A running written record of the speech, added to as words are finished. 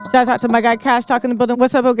Shout out to my guy Cash talking in the building.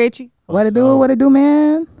 What's up, Ogechi? What it do? What it do,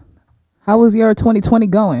 man? How was your 2020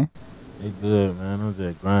 going? It good, man. I'm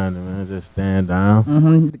just grinding, man. Just staying down.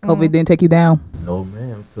 The COVID didn't take you down. No,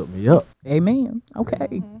 man. It took me up. Amen.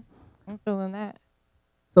 Okay. I'm feeling that.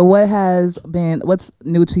 So what's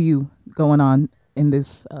new to you going on in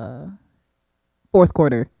this fourth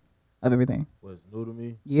quarter of everything? What's new to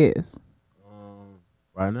me? Yes.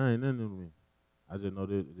 Right now, ain't nothing new to me. I just know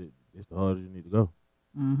that it's the hardest you need to go.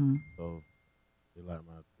 Mm-hmm. So it's like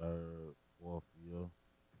my third, fourth year.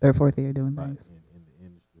 Third, fourth year doing Like things. in the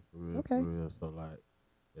industry for real, Okay. for real. So like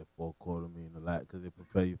that fourth quarter mean a lot because it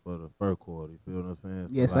prepare you for the first quarter. You feel what I'm saying?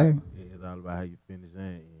 So Yes, like, sir. It's all about how you finish and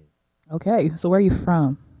end. Okay. So where are you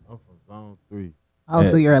from? I'm from Zone 3. Oh,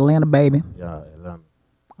 so you're Atlanta, baby. Yeah, Atlanta.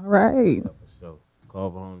 All right. Yeah, for sure.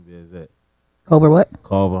 Carver Home to be exact. Cobra what?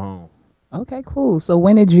 Carver Home. Okay, cool. So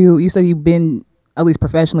when did you said you've been at least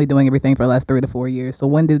professionally doing everything for the last 3 to 4 years. So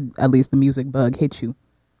when did at least the music bug hit you?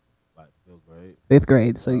 Like 5th grade. 5th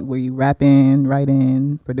grade. So were you rapping,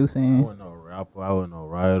 writing, I producing? wasn't no rapper. I wasn't no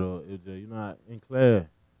writer. It was just, in class.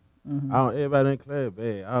 Mm-hmm. Everybody in class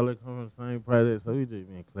bad. All they come from the same project, so we just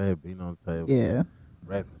be in class beating on the table. Yeah.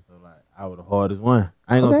 Rapping. So like I was the hardest one.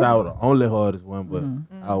 I ain't gonna say I was the only hardest one, but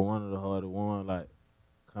Mm-hmm. I was one of the hardest one, like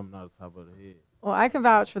coming out the top of the head. Well, I can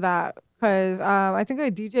vouch for that because I think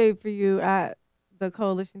I DJ'd for you at the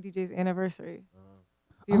Coalition DJ's anniversary. Do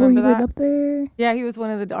you Oh, remember you were that? up there? Yeah, he was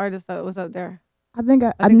one of the artists that was up there. I think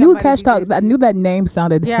I think knew I might have Cash Talk. DJ'd for I you. knew that name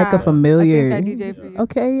sounded hecka Yeah. familiar. I think I DJ'd for you.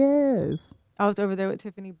 Okay, yes. I was over there with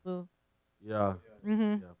Tiffany Blue. Yeah. Mm-hmm.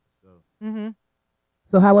 Yeah, for sure. Mm-hmm.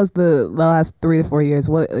 So how was the last 3 to 4 years?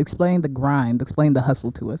 Explain the grind, explain the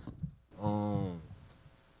hustle to us.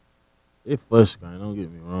 It's frustrating, don't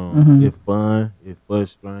get me wrong. Mhm. It's fun, it's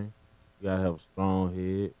frustrating. You gotta have a strong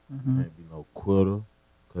head. Mhm. Can't be no quitter.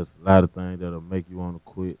 Cause a lot of things that'll make you wanna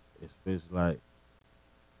quit, especially like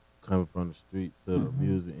coming from the street to the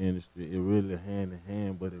music industry. It really hand in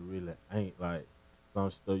hand, but it really ain't. Like some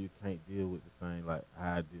stuff you can't deal with the same like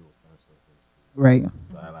how I deal with some stuff in the street. Right.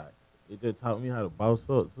 So I like it just taught me how to boss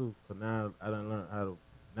up too. Cause now I done learned how to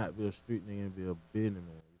not be a street nigga and be a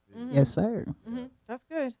businessman. You feel me? Yes, sir. Mm-hmm. That's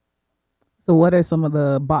good. So what are some of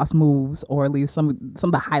the boss moves, or at least some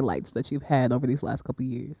of the highlights that you've had over these last couple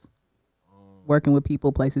of years? Working with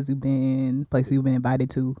people, places you've been invited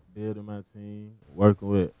to. Building my team, I work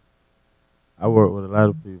with a lot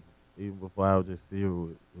of people, even before I was just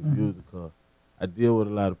serious with music. Cause I deal with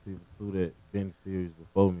a lot of people too that been serious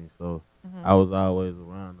before me. So I was always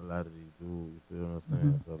around a lot of these dudes. You feel what I'm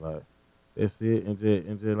saying? So like that's it, and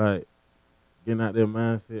just like getting out their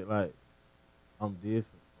mindset like I'm this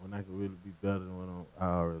when I can really be better than what I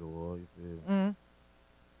already was. You feel me? Mm.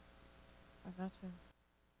 I got you.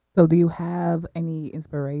 So do you have any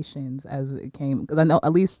inspirations as it came? Because I know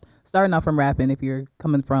at least starting off from rapping, if you're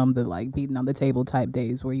coming from the like beating on the table type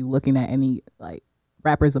days, were you looking at any like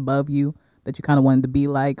rappers above you that you kind of wanted to be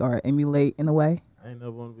like or emulate in a way? I ain't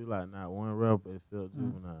never want to be like not one rapper except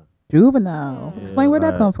Juvenile. Juvenile. Yeah, Explain where that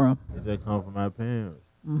like, come from. It just come from my parents.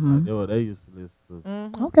 Mm-hmm. Like, that's what they used to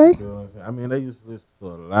listen to. Okay. You feel what I'm saying? I mean, they used to listen to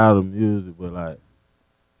a lot of music, but like,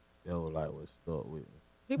 that was like what stuck with me.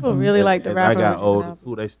 People really like the As rapper. I got version older of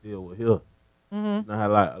too, they still were here. Mm-hmm. You know how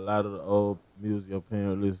like a lot of the old music your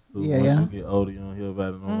parents listen to, Yeah, once yeah. you get older, you don't hear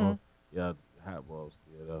about it no more. Yeah, Hot Boy was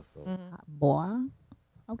still there. So Boy.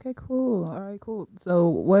 Okay, cool. All right, cool. So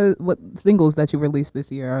what singles that you released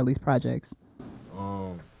this year, or at least projects?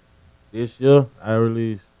 this year I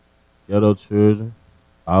released Ghetto Children,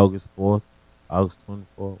 August 4th, August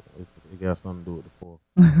 24th. It got something to do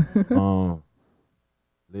with the 4th.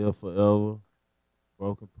 Live Forever,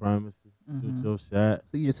 Broken Promises, Shoot Your Shot.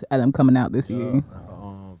 So you just had them coming out this year.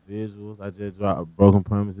 Visuals. I just dropped a Broken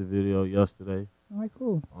Promises video yesterday. All right,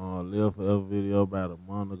 cool. Live Forever video about a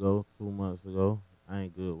month ago, 2 months ago. I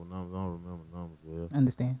ain't good with numbers. I don't remember numbers well.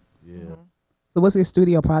 Understand. Yeah. So what's your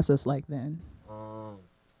studio process like then? For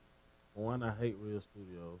one, I hate real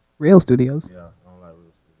studios. Real studios. Yeah, I don't like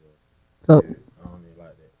real studios. So I don't even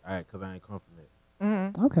like that. Cause I ain't come from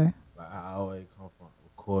that. okay. Like I always come from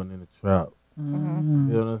recording in the trap. Mm.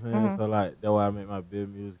 You know what I'm saying? So like that's why I make my big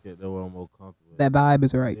music. That's why I'm more comfortable. That vibe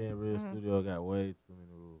is right. Then real studio got way too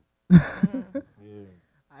many rules. Yeah.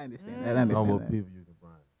 I understand that. I No understand more that. people you can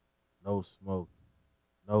bring. No smoke.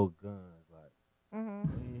 No guns. Like we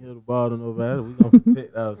ain't here to bother nobody. We gonna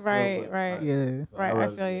protect ourselves. Right, but, right. like, Yeah. so Right, I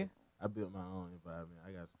rather feel just- you. I built my own environment. I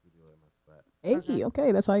got a studio in my spot. Hey,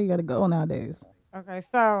 okay, that's how you gotta go nowadays. Okay,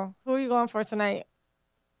 so who are you going for tonight?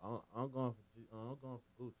 I'm going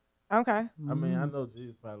for Gucci. Okay, I mean, I know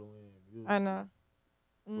G's probably win music, I know.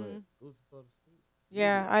 but Gucci for the street.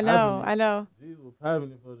 Yeah, I know. I know. Jesus was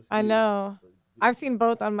popping it for the shit. I know. But I've seen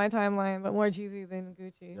both on my timeline, but more Jeezy than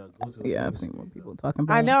Gucci. yeah, Gucci was Yeah, on I've the seen shit, more though. people talking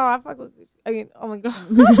about I it. know. I fuck with Gucci. I mean, oh my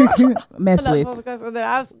god. Mess I'm not with. supposed to cuss, but then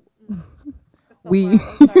I was. We I'm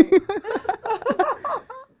sorry.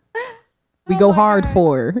 we Oh go my hard God.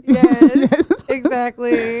 for. Yes,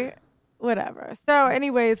 exactly. Whatever. So,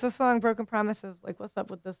 anyways, the song "Broken Promises." Like, what's up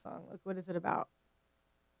with this song? Like, what is it about?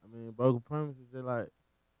 I mean, broken promises. They're like,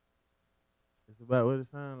 it's about what it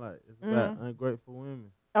sounds like. It's about ungrateful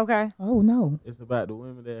women. Okay. Oh no. It's about the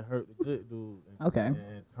women that hurt the good dudes and, Okay.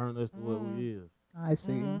 and turn us to what we is. I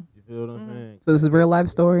see. Mhm. You feel what I'm saying? So this is a real life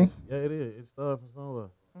story. Yeah, it is. It started from somewhere.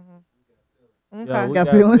 Okay. Yeah, we Got got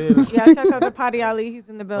feelings. feelings. Yeah, shout out to Potty Ali. He's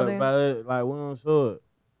in the But building. by it, like we don't show it.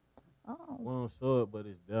 Oh, We don't show it, but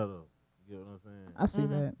it's there though. You get what I'm saying? I see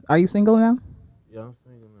that. Are you single now? Yeah, I'm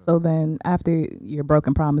single now. So then, after your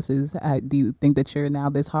broken promises, do you think that you're now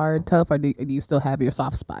this hard, tough, or do you still have your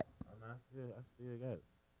soft spot? I still got it.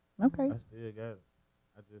 Okay. I still got it.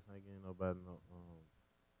 I just ain't getting nobody no.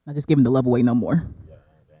 Not just giving the love away no more. Yeah,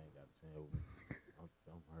 they ain't got a chance with me.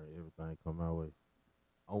 I'm hurt. Everything come my way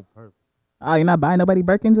on purpose. Oh, you're not buying nobody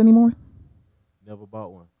Birkins anymore? Never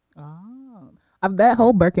bought one. Oh. That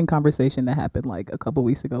whole Birkin conversation that happened like a couple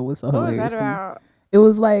weeks ago was so What was hilarious that to me. about? It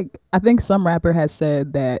was like, I think some rapper has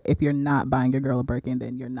said that if you're not buying your girl a Birkin,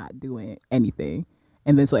 then you're not doing anything.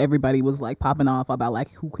 And then so everybody was like popping off about like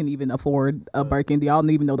who can even afford a Birkin. Do y'all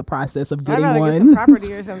even know the process of I'd getting rather get one? some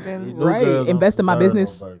property or These something. new Right. girls don't Invest in my deserve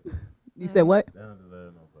business. No Birkin. You said what? They don't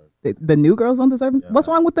deserve no Birkin. The new girls don't deserve it? Yeah. What's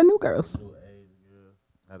wrong with the new girls? New age girls,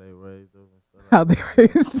 how they raised up and stuff. How they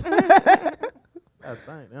raised. I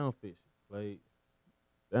think they don't fix your plates.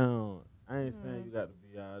 They don't. I ain't saying you got to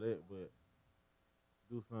be all that, but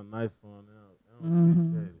do something nice for them. They don't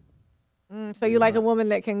appreciate it. So you like a woman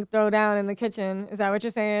that can throw down in the kitchen? Is that what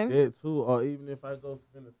you're saying? That too, or even if I go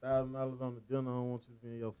spend $1,000 on the dinner, I don't want you to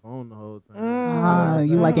be on your phone the whole time. Ah,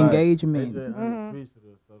 you like They engagement. just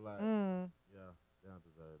unappreciative, so like, yeah, they don't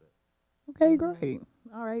deserve that. Okay, great.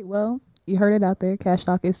 All right, well, you heard it out there. Cash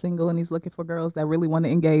Talk is single and he's looking for girls that really want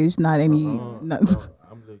to engage, not any. No, No.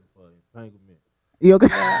 I'm looking for entanglement. You okay?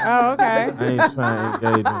 Oh, okay. I ain't trying to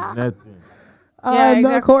engage in nothing. Yeah, No exactly.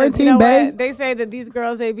 'Cause quarantine, you know babe. what? They say that these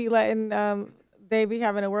girls they be letting they be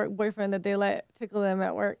having a work boyfriend that they let tickle them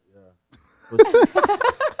at work. But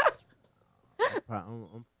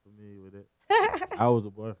I'm familiar with it. I was a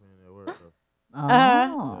boyfriend at work, though.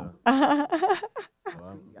 Oh. So I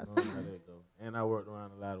know how that go. And I worked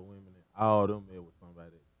around a lot of women, and all of them met with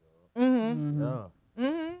somebody. So,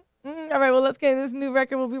 yeah. All right, well, let's get this new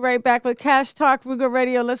record. We'll be right back with Cash Talk, Ruger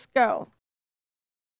Radio. Let's go.